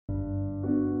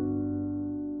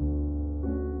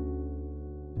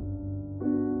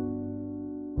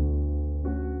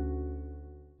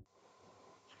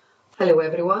Hello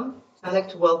everyone, I'd like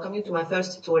to welcome you to my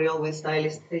first tutorial with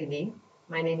Style3d.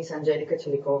 My name is Angelika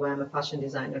Chelikova. I'm a fashion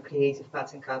designer, creative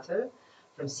pattern cutter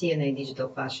from Cn8 Digital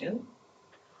Fashion.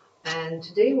 And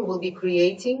today we will be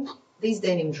creating this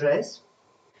denim dress.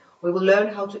 We will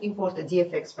learn how to import a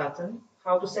DFX pattern,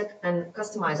 how to set and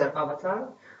customize our avatar,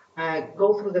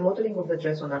 go through the modeling of the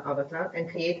dress on our avatar, and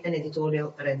create an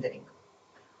editorial rendering.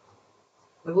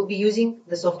 We will be using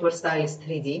the software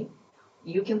Style3d.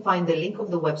 You can find the link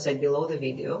of the website below the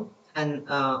video, and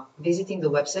visiting the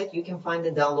website you can find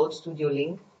the download studio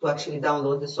link to actually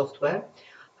download the software.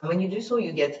 And when you do so,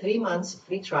 you get 3 months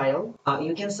free trial.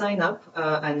 You can sign up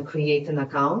and create an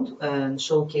account and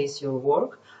showcase your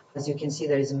work. As you can see,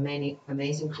 there is many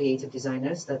amazing creative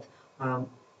designers that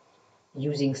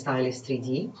using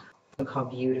Style3d. Look how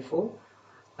beautiful.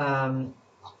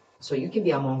 So you can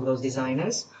be among those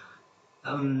designers.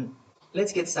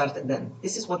 Let's get started then.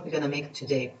 This is what we're going to make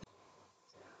today.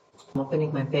 I'm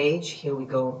opening my page. Here we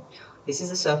go. This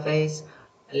is the surface.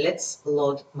 Let's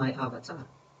load my avatar.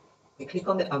 We click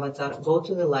on the avatar, go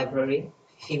to the library,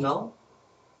 female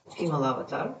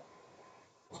avatar.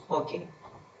 Okay.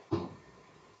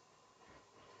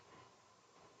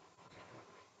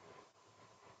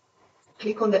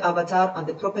 Click on the avatar and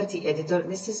the property editor.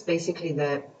 This is basically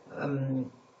the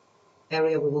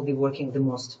area we will be working the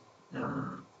most.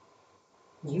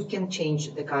 You can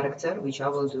change the character, which I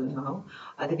will do now.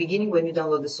 At the beginning, when you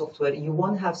download the software, you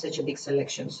won't have such a big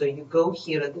selection. So you go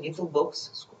here at the little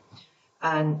box,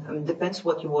 and depends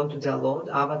what you want to download,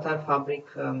 avatar, fabric,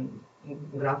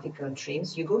 graphic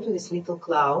trims. You go to this little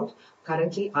cloud.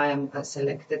 Currently, I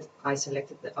selected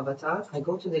the avatar. I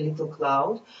go to the little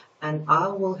cloud, and I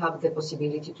will have the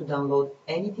possibility to download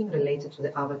anything related to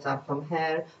the avatar, from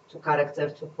hair to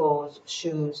character to pose,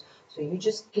 shoes. So you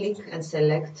just click and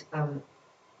select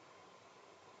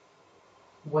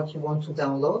what you want to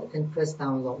download and press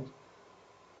download.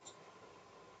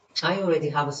 I already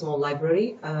have a small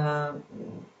library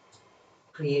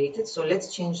created, so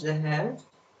let's change the hair.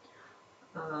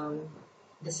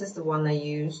 This is the one I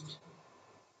used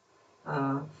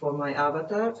for my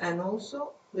avatar, and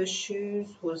also the shoes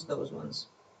was those ones.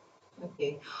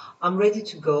 Okay, I'm ready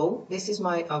to go. This is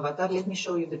my avatar. Let me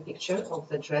show you the picture of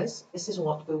the dress. This is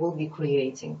what we will be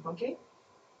creating. Okay,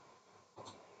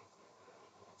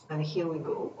 and here we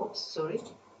go. Oops, sorry.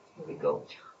 Here we go.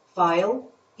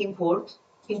 File, import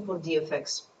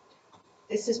DFX.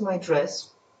 This is my dress.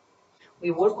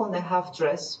 We work on the half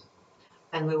dress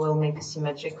and we will make it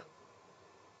symmetric.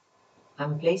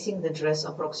 I'm placing the dress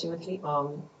approximately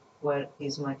on where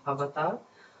is my avatar.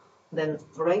 Then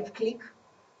right click,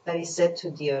 that is set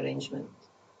to the arrangement.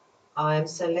 I am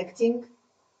selecting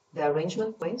the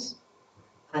arrangement points,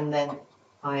 and then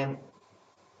I am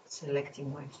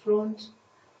selecting my front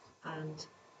and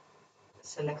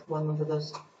select one of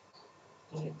those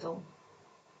little.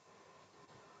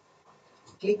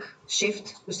 Click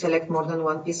shift to select more than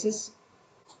one pieces,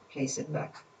 place it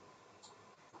back.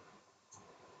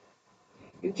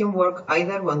 You can work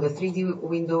either on the 3D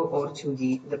window or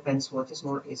 2D, depends what is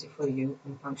more easy for you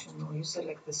and functional. You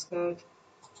select the skirt,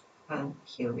 and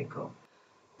here we go.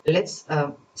 Let's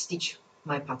stitch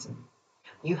my pattern.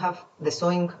 You have the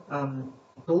sewing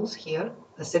tools here.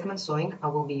 The segment sewing I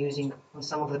will be using on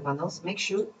some of the panels. Make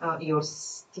sure your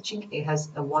stitching has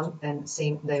a one and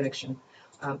same direction.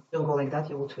 Don't go like that,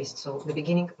 you will twist. So the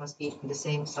beginning must be the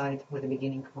same side with the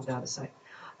beginning of the other side.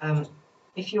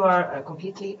 If you are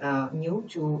completely new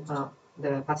to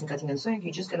the pattern cutting and sewing,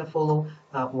 you're just going to follow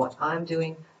what I'm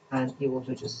doing, and you will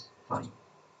do just fine.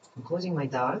 I'm closing my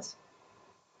darts.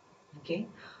 Okay,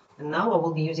 and now I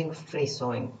will be using free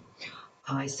sewing.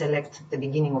 I select the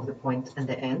beginning of the point and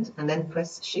the end, and then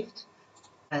press shift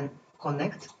and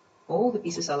connect all the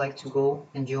pieces I like to go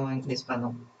and join this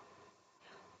panel.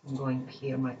 I'm going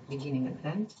here, my beginning and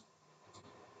end.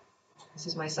 This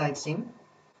is my side seam.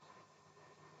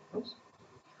 Oops.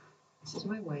 This is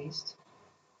my waist.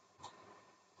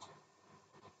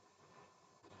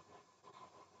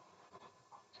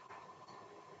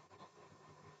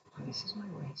 And this is my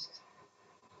waist.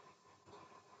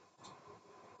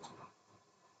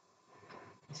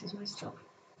 This is my strap.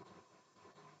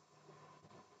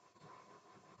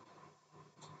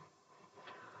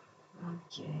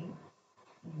 Okay,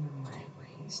 my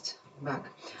waist. Back.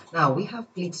 Now we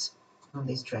have pleats on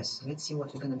this dress. Let's see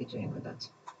what we're going to be doing with that.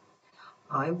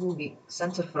 I will be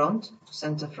center front to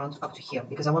center front up to here,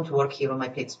 because I want to work here on my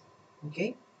pleats.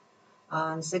 Okay,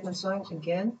 and segment sewing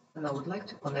again, and I would like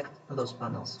to connect those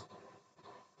panels.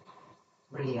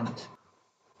 Brilliant.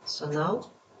 So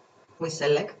now we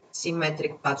select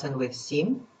symmetric pattern with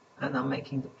seam, and I'm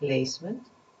making the placement.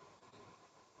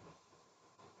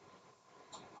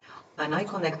 and I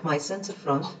connect my center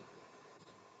front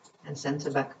and center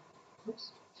back.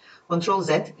 Oops. Control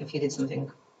Z if you did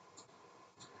something.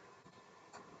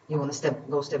 You want to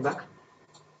go step back.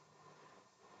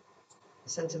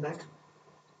 Center back.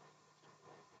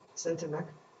 Center back.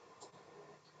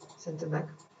 Center back.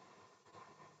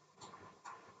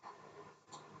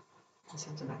 And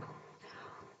center back.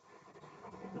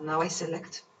 Now I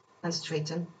select and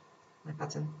straighten my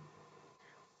pattern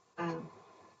and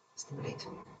stimulate.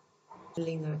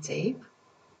 Linear tape,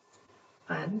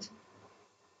 and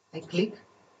I click,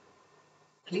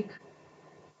 click,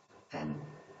 and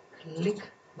click,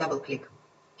 double click.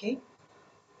 Okay.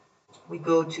 We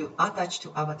go to attach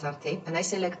to avatar tape, and I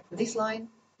select this line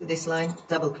to this line,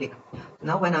 double click.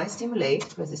 Now when I stimulate,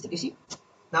 press this, you see?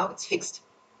 Now it's fixed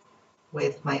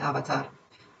with my avatar.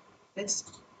 Let's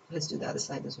do the other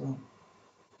side as well.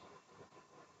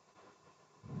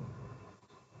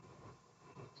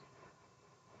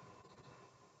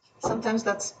 Sometimes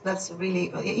that's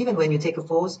really, even when you take a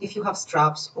pose, if you have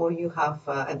straps or you have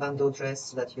a bandeau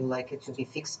dress that you like it to be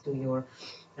fixed to your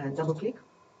double click,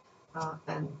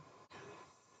 and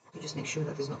you just make sure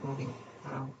that it's not moving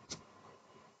around.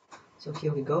 So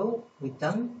here we go, we're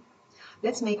done.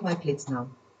 Let's make my pleats now.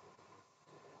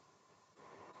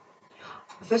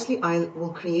 Firstly, I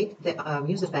will create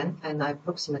use a pen and I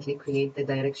approximately create the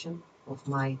direction of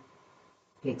my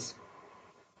pleats.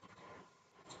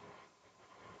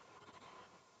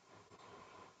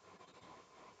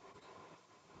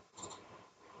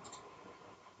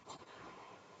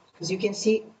 As you can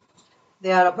see,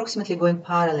 they are approximately going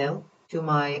parallel to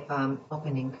my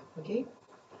opening. Okay,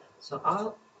 so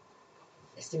I'll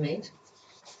estimate.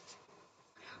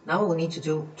 Now I will need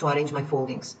to arrange my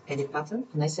foldings. Edit pattern,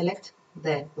 and I select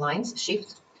the lines,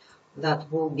 shift,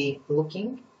 that will be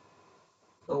looking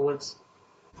towards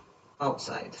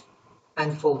outside,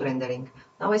 and fold rendering.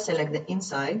 Now I select the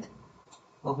inside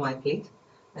of my pleat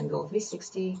and go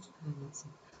 360. And that's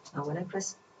it. Now when I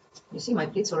press, you see my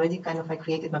pleats already kind of, I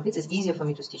created my pleats. It's easier for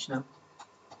me to stitch now.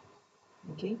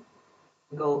 Okay,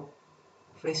 go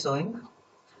free sewing,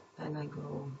 and I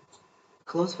go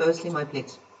close firstly my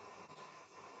pleats.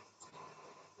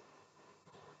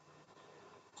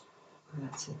 And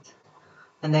that's it.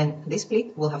 And then this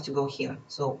pleat will have to go here.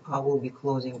 So I will be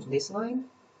closing this line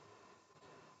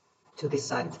to this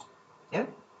side. Yeah,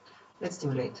 let's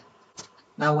stimulate.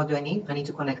 Now what do I need? I need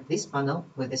to connect this panel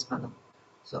with this panel.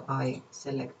 So I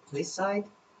select this side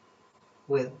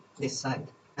with this side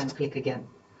and click again.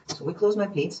 So we close my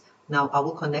pleats. Now I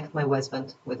will connect my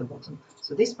waistband with the bottom.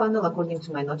 So this panel, according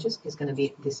to my notches, is going to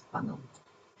be this panel.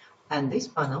 And this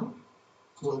panel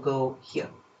will go here.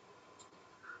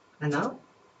 And now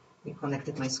we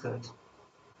connected my skirt.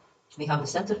 We have the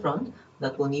center front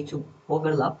that will need to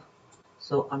overlap.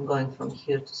 So I'm going from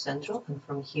here to central and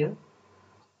from here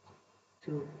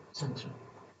to central.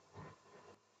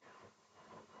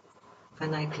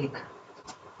 And I click.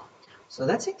 So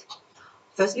that's it.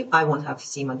 Firstly, I won't have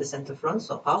seam at the center front,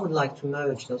 so I would like to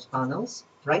merge those panels.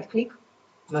 Right click,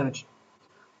 merge.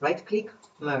 Right click,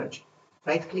 merge.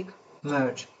 Right click,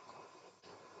 merge.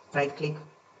 Right click,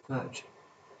 merge.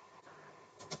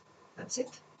 That's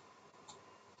it.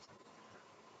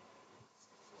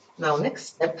 Now next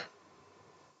step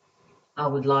I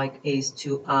would like is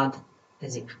to add a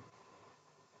zip.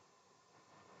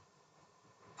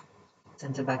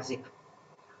 Center back zip.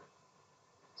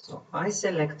 So I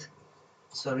select,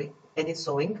 edit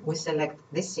sewing, we select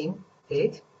this seam,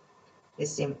 delete,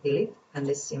 this seam, delete, and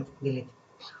this seam, delete.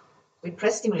 We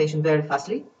press stimulation very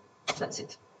fastly, that's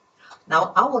it.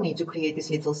 Now I will need to create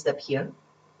this little step here.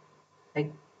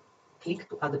 I click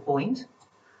to add a point,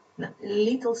 a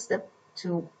little step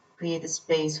to create a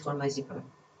space for my zipper.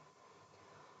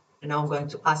 And now I'm going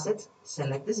to Asset,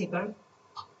 select the zipper,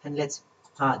 and let's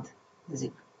add the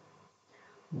zip.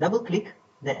 Double click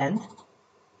the end,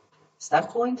 start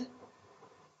point,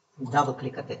 double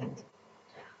click at the end.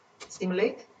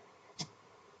 Stimulate,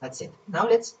 that's it. Now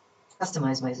let's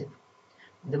customize my zip.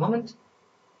 The moment,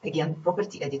 again,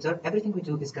 property editor, everything we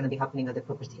do is going to be happening at the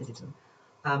property editor.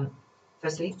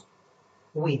 Firstly,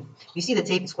 width. You see the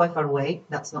tape is quite far away.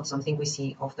 That's not something we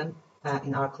see often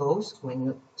in our clothes.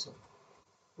 So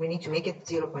we need to make it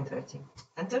 0.30.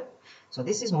 Enter. So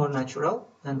this is more natural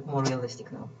and more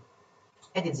realistic now.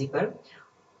 Edit zipper.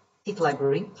 Teeth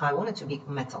library. I want it to be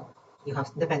metal. You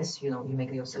have, depends, you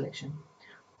make your selection.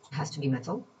 It has to be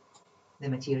metal. The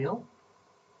material.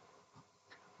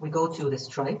 We go to the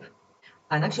stripe.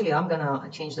 And actually I'm gonna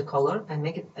change the color and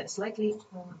make it slightly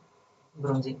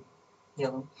bronzy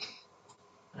yellow.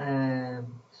 The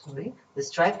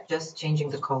stripe, just changing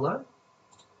the color.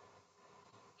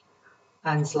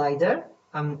 And slider,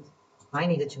 I'm I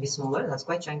need it to be smaller. That's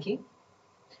quite chunky.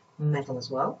 Metal as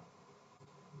well.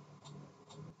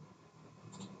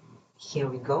 Here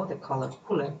we go, the color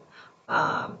puller.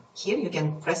 Here you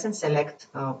can press and select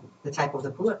the type of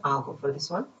the puller. I'll go for this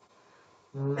one.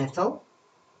 Metal.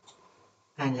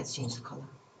 And let's change the color.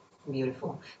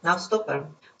 Beautiful. Now stopper.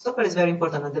 Stopper is very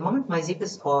important. At the moment my zip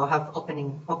is have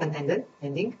open-ended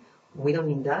ending. We don't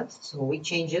need that, so we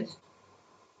change it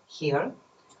here.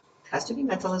 It has to be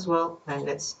metal as well, and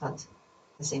let's add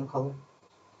the same color.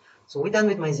 So we're done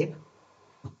with my zip.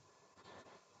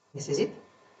 This is it.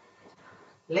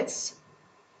 Let's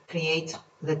create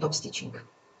the top stitching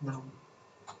now.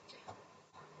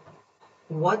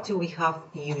 What do we have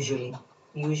usually?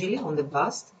 Usually on the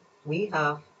bust we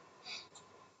have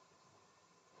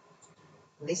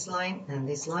this line and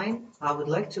this line. I would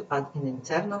like to add an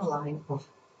internal line of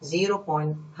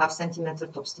 0.5 centimeter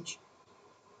top stitch,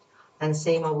 and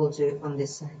same I will do on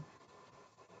this side.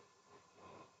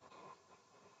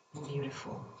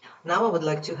 Beautiful. Now I would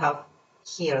like to have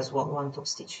here as well one top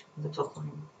stitch on the top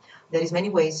line. There is many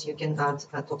ways you can add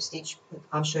a top stitch, but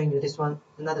I'm showing you this one.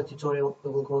 Another tutorial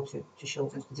we will go to show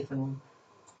a different one,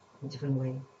 a different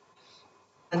way.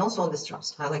 And also on the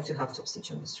straps, I like to have top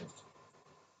stitch on the strap.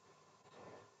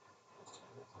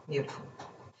 Beautiful.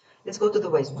 Let's go to the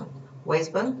waistband.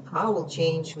 Waistband, I will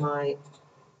change my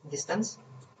distance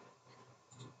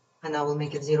and I will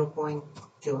make it 0.2.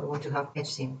 I want to have edge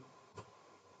seam.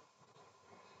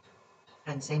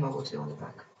 And same I will do on the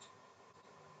back.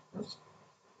 Oops.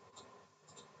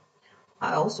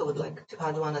 I also would like to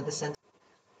add one at the center.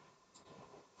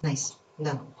 Nice,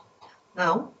 done.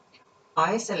 Now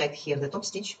I select here the top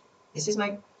stitch. This is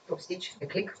my top stitch. I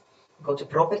click, go to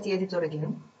property editor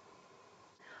again.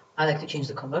 I like to change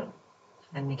the color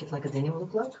and make it like a denim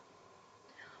look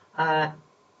like.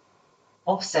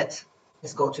 Offset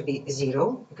is going to be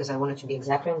 0 because I want it to be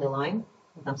exactly on the line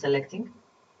that I'm selecting.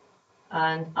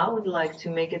 And I would like to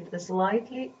make it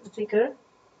slightly thicker,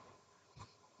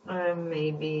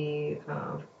 maybe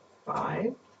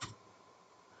 5.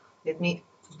 Let me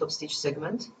top stitch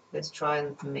segment. Let's try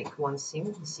and make one seam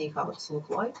and see how it's look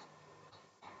like.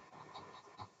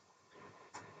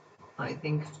 I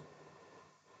think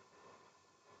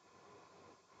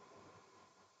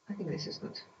this is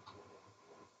good.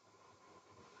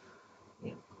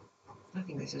 Yeah, I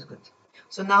think this is good.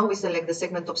 So now we select the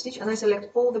segment top stitch, and I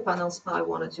select all the panels I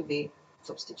want it to be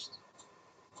top stitched.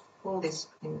 All these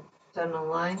internal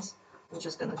lines, I'm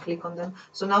just going to click on them.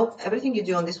 So now everything you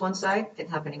do on this one side, it's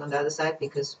happening on the other side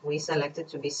because we selected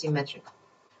to be symmetric.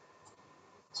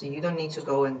 So you don't need to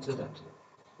go and do that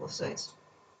both sides.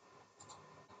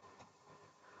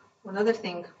 Another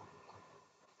thing,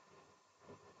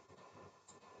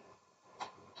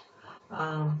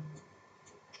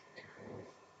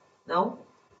 now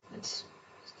let's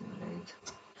stimulate.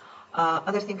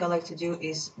 Other thing I like to do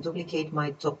is duplicate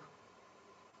my top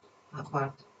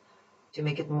part to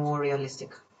make it more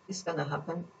realistic. This is gonna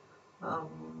happen.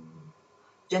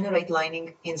 Generate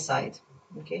lining inside.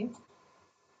 Okay.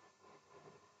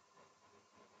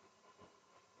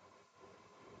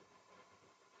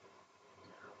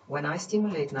 When I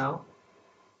stimulate now,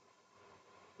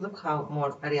 look how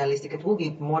more realistic it will be,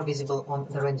 more visible on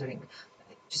the rendering.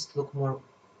 Just look more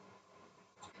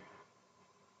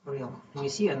real. And you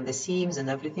see on the seams and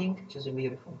everything, just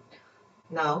beautiful.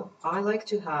 Now I like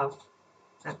to have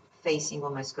a facing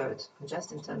on my skirt,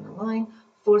 just internal line.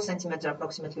 4 centimeter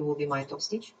approximately will be my top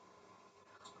stitch.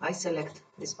 I select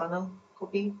this panel,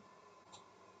 copy,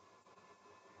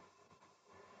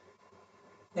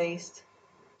 paste,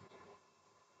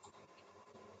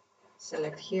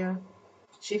 select here,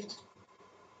 shift,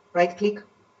 right click,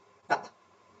 cut,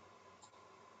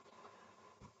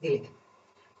 delete.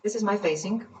 This is my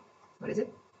facing. What is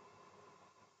it?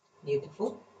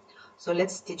 Beautiful. So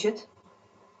let's stitch it.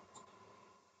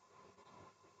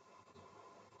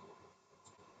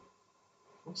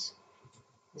 Oops,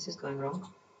 this is going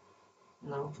wrong.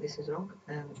 No, this is wrong.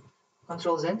 And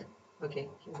Control Z. Okay,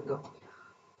 here we go.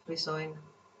 Free sewing.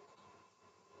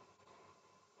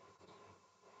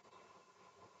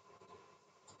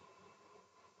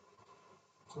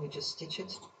 We just stitch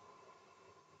it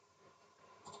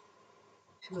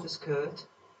to the skirt.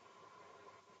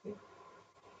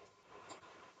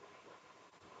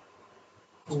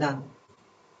 Done.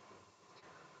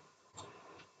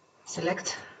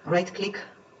 Select, right click,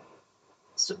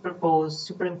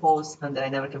 superimpose, and I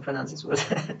never can pronounce this word.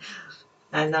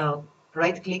 And now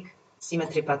right click,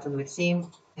 symmetry pattern with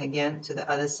seam, again to the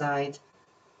other side,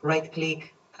 right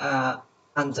click,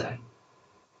 under.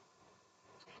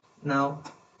 Now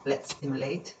let's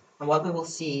simulate, and what we will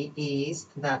see is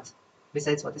that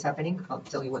besides what is happening. I'll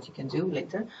tell you what you can do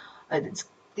later.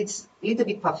 It's a little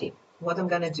bit puffy. What I'm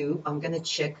gonna do, I'm gonna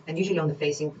check, and usually on the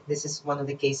facing, this is one of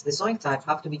the cases, the sewing type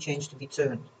have to be changed to be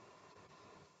turned.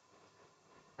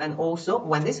 And also,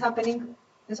 when this is happening,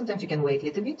 and sometimes you can wait a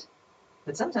little bit,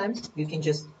 but sometimes you can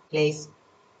just place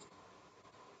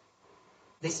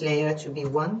this layer to be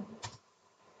 1,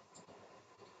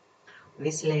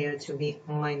 this layer to be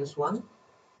 -1,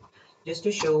 just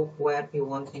to show where you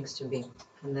want things to be.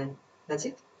 And then that's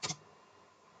it.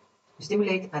 You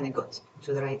stimulate and it got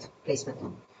to the right placement.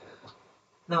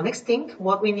 Now, next thing,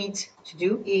 what we need to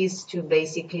do is to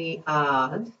basically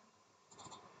add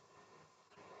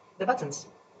the buttons.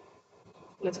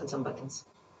 Let's add some buttons.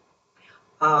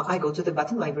 I go to the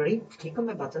button library, click on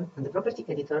my button, and the property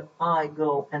editor, I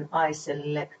go and I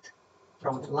select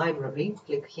from the library,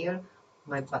 click here,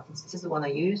 my buttons. This is the one I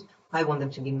use. I want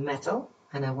them to be metal,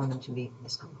 and I want them to be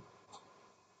this color.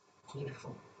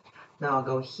 Beautiful. Now I'll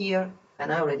go here,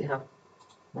 and I already have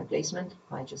my placement.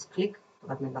 I just click,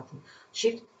 add my button.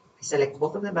 Shift, I select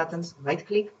both of the buttons, right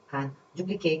click, and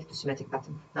duplicate to symmetric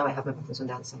button. Now I have my buttons on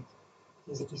the other side.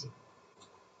 Easy peasy.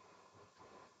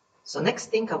 So next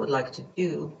thing I would like to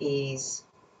do is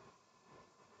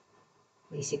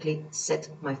basically set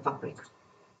my fabric.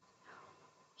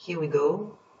 Here we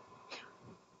go.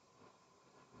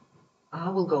 I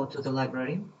will go to the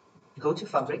library, go to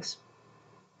fabrics,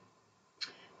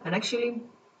 and actually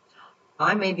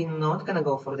I maybe not gonna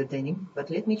go for the denim, but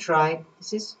let me try.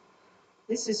 This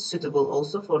is suitable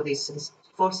also for this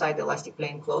 4-side elastic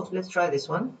plain cloth. Let's try this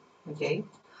one, okay?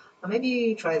 Or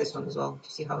maybe try this one as well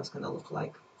to see how it's gonna look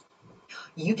like.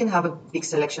 You can have a big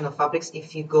selection of fabrics.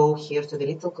 If you go here to the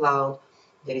little cloud,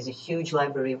 there is a huge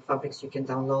library of fabrics you can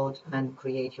download and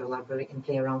create your library and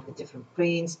play around with different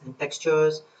prints and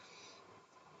textures.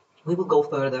 We will go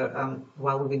further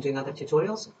while we've been doing other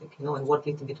tutorials, and work a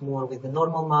little bit more with the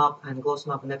normal map and gloss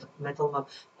map and metal map.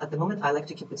 At the moment, I like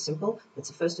to keep it simple. It's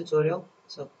the first tutorial,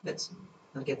 so let's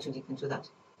not get too deep into that.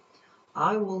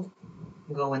 I will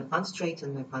go and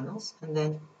unstraighten my panels and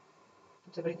then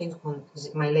put everything on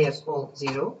my layers all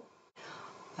 0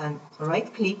 and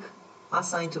right click,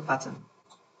 assign to pattern.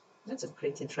 That's a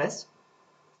pretty dress.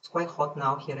 It's quite hot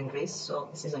now here in Greece, so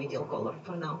this is an ideal color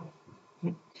for now.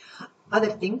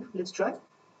 Other thing, let's try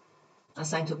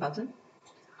assign to pattern.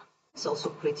 It's also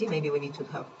pretty. Maybe we need to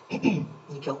have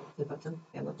nickel the pattern.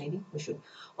 Yeah, not maybe, we should.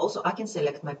 Also, I can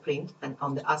select my print and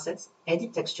on the assets,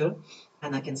 edit texture,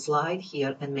 and I can slide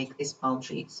here and make these palm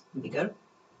trees bigger.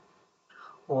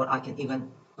 Or I can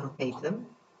even rotate them.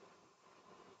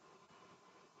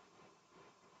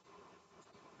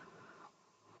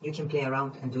 You can play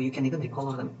around and you can even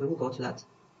recolor them. We will go to that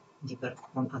deeper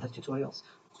on other tutorials.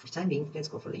 For the time being, let's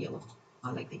go for the yellow.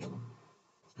 I like the yellow.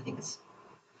 I think it's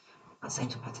assign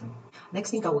to pattern.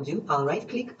 Next thing I will do, I'll right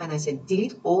click and I say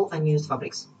delete all unused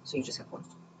fabrics. So you just have one,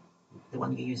 the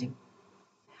one you're using.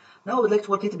 Now I would like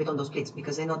to work a little bit on those pleats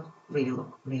because they not really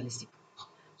look realistic.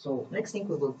 So next thing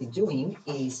we will be doing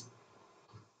is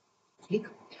click.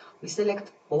 We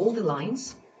select all the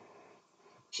lines,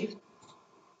 shift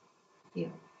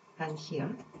here and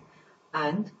here,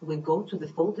 and we go to the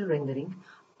folder rendering.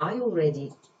 I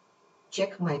already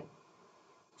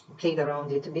played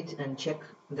around a little bit and check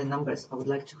the numbers I would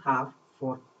like to have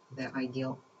for the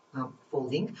ideal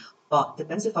folding, but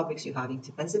depends the fabrics you're having,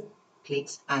 depends the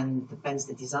pleats, and depends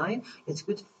the design. It's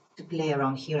good to play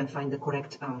around here and find the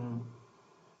correct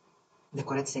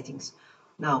settings.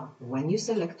 Now, when you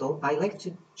select all, I like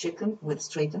to check them with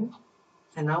straighten,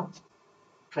 and now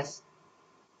press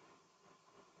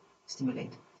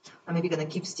stimulate. I'm maybe gonna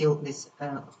keep still this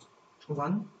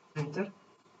one, enter.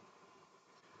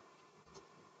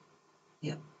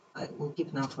 Yeah, I will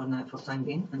keep now for time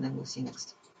being, and then we'll see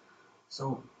next.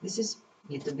 So this is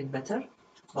a little bit better,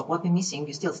 but what we're missing,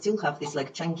 you still have this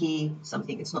like chunky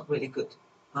something. It's not really good.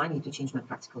 I need to change my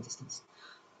practical distance.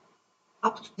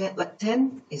 Up to like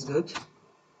 10 is good.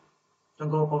 Don't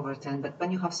go over 10, but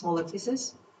when you have smaller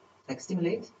pieces, like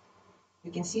stimulate,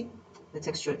 you can see the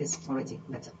texture is already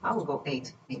better. I will go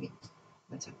 8, maybe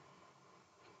better.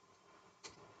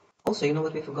 Also, you know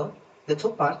what we forgot? The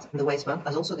top part and the waistband,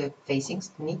 as also the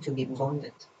facings, need to be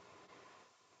bonded.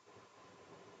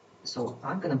 So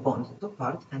I'm gonna bond the top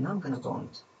part and I'm gonna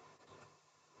bond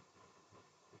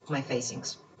my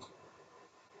facings.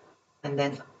 And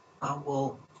then I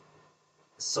will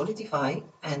solidify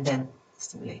and then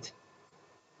stimulate.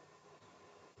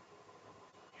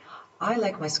 I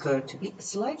like my skirt to be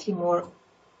slightly more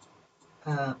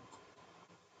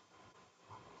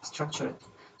structured.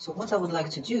 So what I would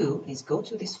like to do is go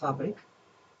to this fabric,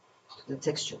 to the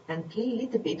texture, and play a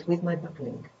little bit with my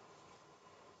buckling,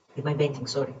 with my bending,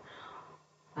 sorry.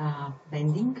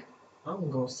 Bending, I will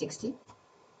go 60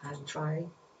 and try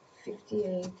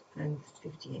 58 and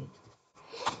 58.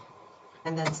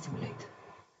 And then stimulate.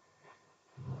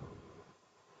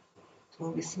 It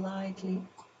will be slightly,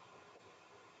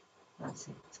 that's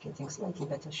it, it's getting slightly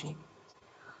better shape.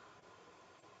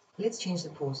 Let's change the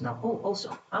pose now. Oh,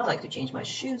 also, I like to change my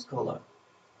shoes color.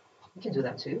 You can do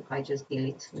that too. I just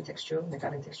delete the texture, the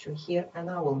current texture here, and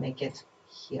I will make it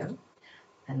here.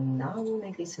 And now we'll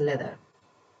make this leather.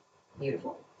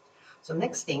 Beautiful. So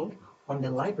next thing, on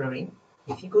the library,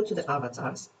 if you go to the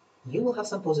avatars, you will have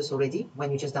some poses already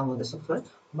when you just download the software,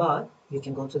 but you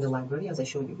can go to the library, as I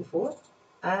showed you before,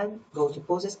 and go to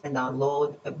poses and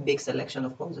download a big selection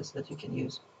of poses that you can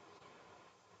use.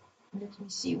 Let me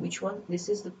see which one. This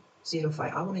is the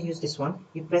 05. I want to use this one.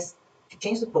 You press, to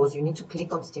change the pose, you need to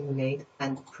click on stimulate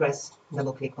and press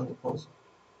double click on the pose.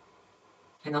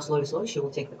 And now slowly, she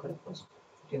will take the correct pose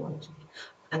if you want it to be.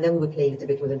 And then we play a little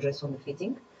bit with the dress on the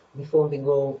fitting before we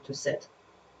go to set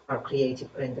our creative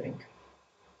rendering.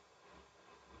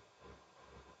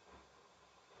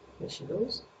 Here she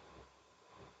goes.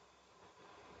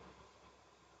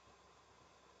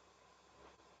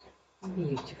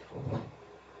 Beautiful.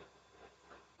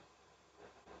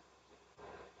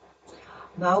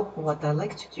 Now what I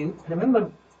like to do,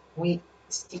 remember we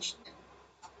stitched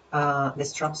the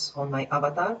straps on my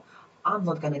avatar. I'm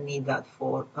not gonna need that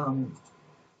for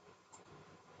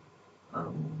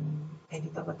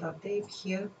edit avatar tape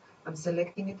here. I'm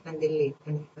selecting it and delete,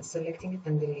 and selecting it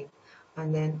and delete,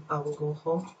 and then I will go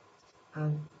home,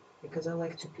 and because I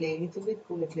like to play a little bit,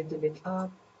 pull it a little bit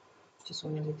up, just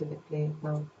want a little bit play it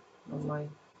now on my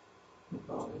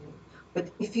but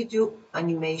if you do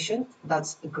animation,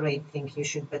 that's a great thing. You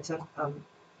should better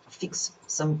fix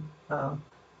some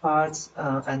parts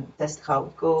and test how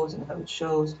it goes and how it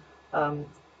shows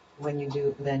when you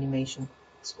do the animation.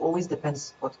 It always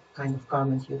depends what kind of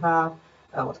garment you have,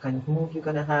 what kind of move you're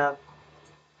gonna have.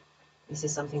 This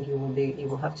is something you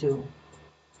will have to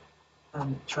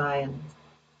try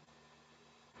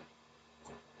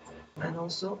and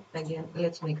also again,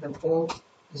 let's make them all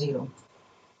 0.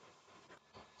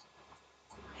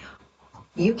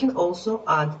 You can also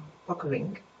add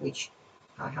puckering, which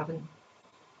I haven't,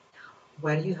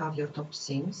 where you have your top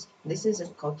seams. This is a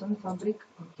cotton fabric,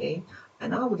 okay,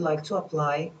 and I would like to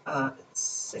apply a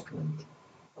segment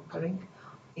puckering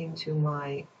into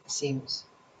my seams.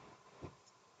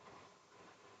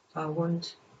 I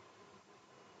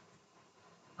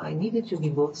need it to be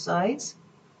both sides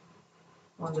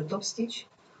on the top stitch.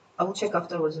 I will check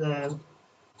afterwards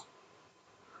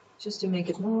just to make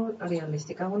it more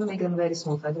realistic. I want to make them very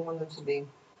smooth. I don't want them to be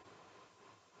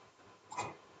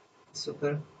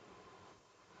super.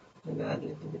 Maybe add a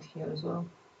little bit here as well.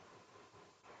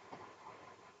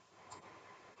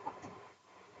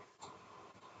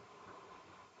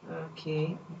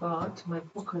 Okay, but my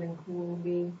puckering will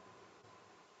be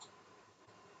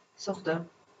softer,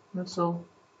 not so,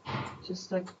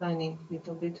 just like tiny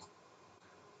little bit,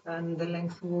 and the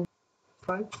length will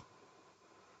be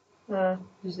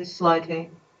just this slightly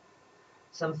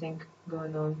something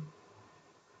going on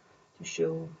to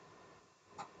show.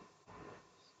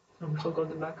 I forgot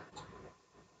the back.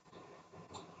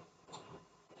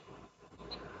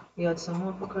 We add some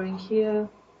more puckering here.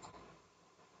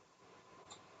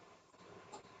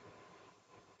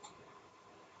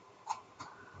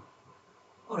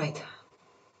 Alright,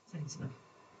 that's enough.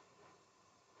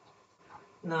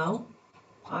 Now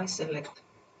I select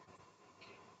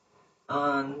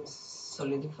and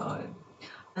solidify,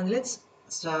 and let's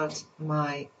start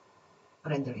my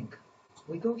rendering.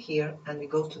 We go here and we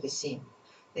go to the scene.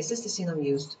 This is the scene I've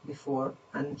used before,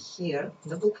 and here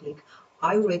double click.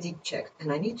 I already checked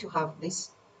and I need to have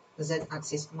this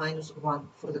z-axis -1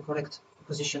 for the correct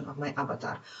position of my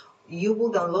avatar. You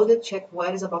will download it, check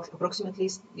where is approximately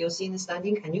your scene is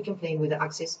standing, and you can play with the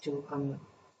axis to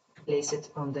place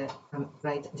it on the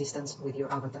right distance with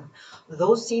your avatar.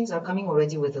 Those scenes are coming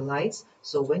already with the lights,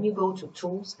 so when you go to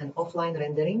tools and offline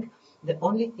rendering, the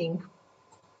only thing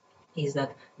is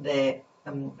that the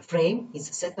frame is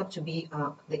set up to be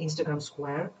the Instagram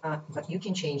square, but you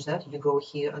can change that. You go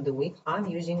here on the width. I'm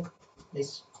using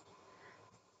this.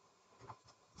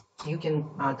 You can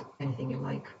add anything you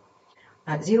like.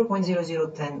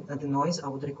 0.0010 the noise I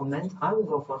would recommend. I will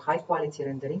go for high quality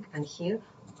rendering, and here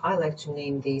I like to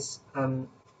name this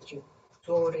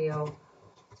tutorial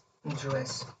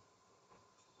dress.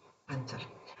 Enter.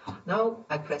 Now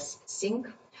I press sync.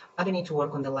 I don't need to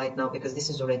work on the light now because this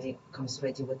is already comes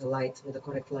ready with the light, with the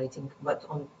correct lighting. But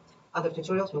on other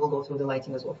tutorials we will go through the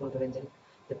lighting as well for the rendering.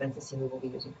 Depends on the scene we will be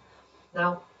using.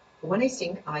 Now when I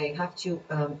sing, I have to,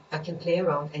 I can play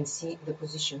around and see the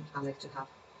position I like to have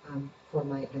for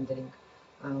my rendering,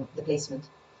 the placement.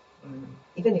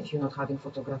 Even if you're not having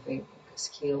photographic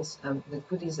skills, the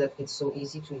good is that it's so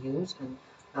easy to use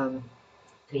and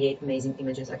create amazing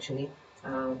images actually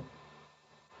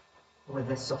with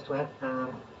this software.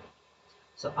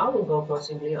 So I will go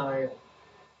possibly, I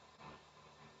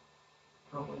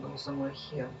will go somewhere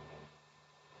here,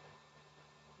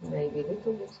 maybe a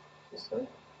little bit this way.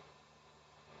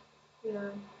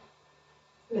 Yeah,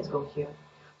 let's go here.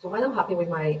 So when I'm happy with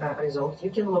my result, you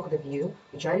can lock the view,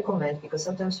 which I recommend because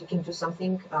sometimes you can do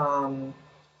something on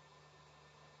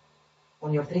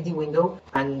your 3D window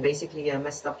and basically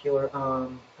messed up your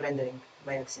rendering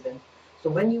by accident. So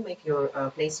when you make your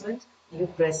placement, you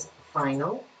press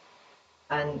final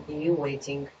and you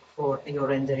waiting for your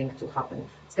rendering to happen.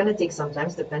 It's gonna take some time,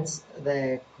 depends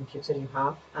the computer you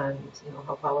have and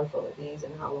how powerful it is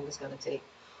and how long it's gonna take.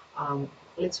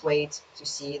 Let's wait to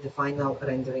see the final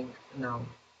rendering now.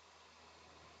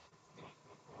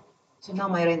 So now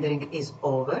my rendering is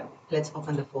over. Let's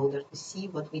open the folder to see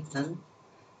what we've done.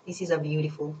 This is a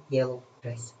beautiful yellow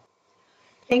dress.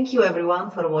 Thank you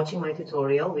everyone for watching my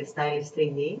tutorial with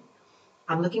Style3d.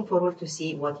 I'm looking forward to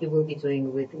see what you will be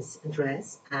doing with this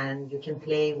dress, and you can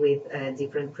play with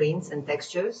different prints and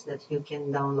textures that you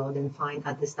can download and find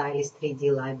at the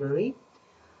Style3d library.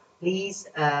 Please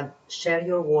share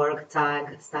your work,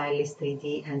 tag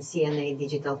Style3d and Cn8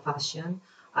 Digital Fashion.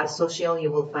 Our social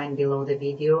you will find below the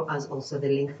video, as also the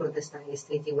link for the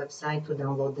Style3d website to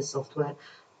download the software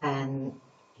and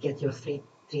get your three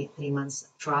months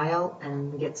trial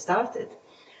and get started.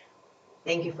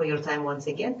 Thank you for your time once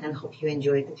again and hope you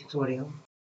enjoyed the tutorial.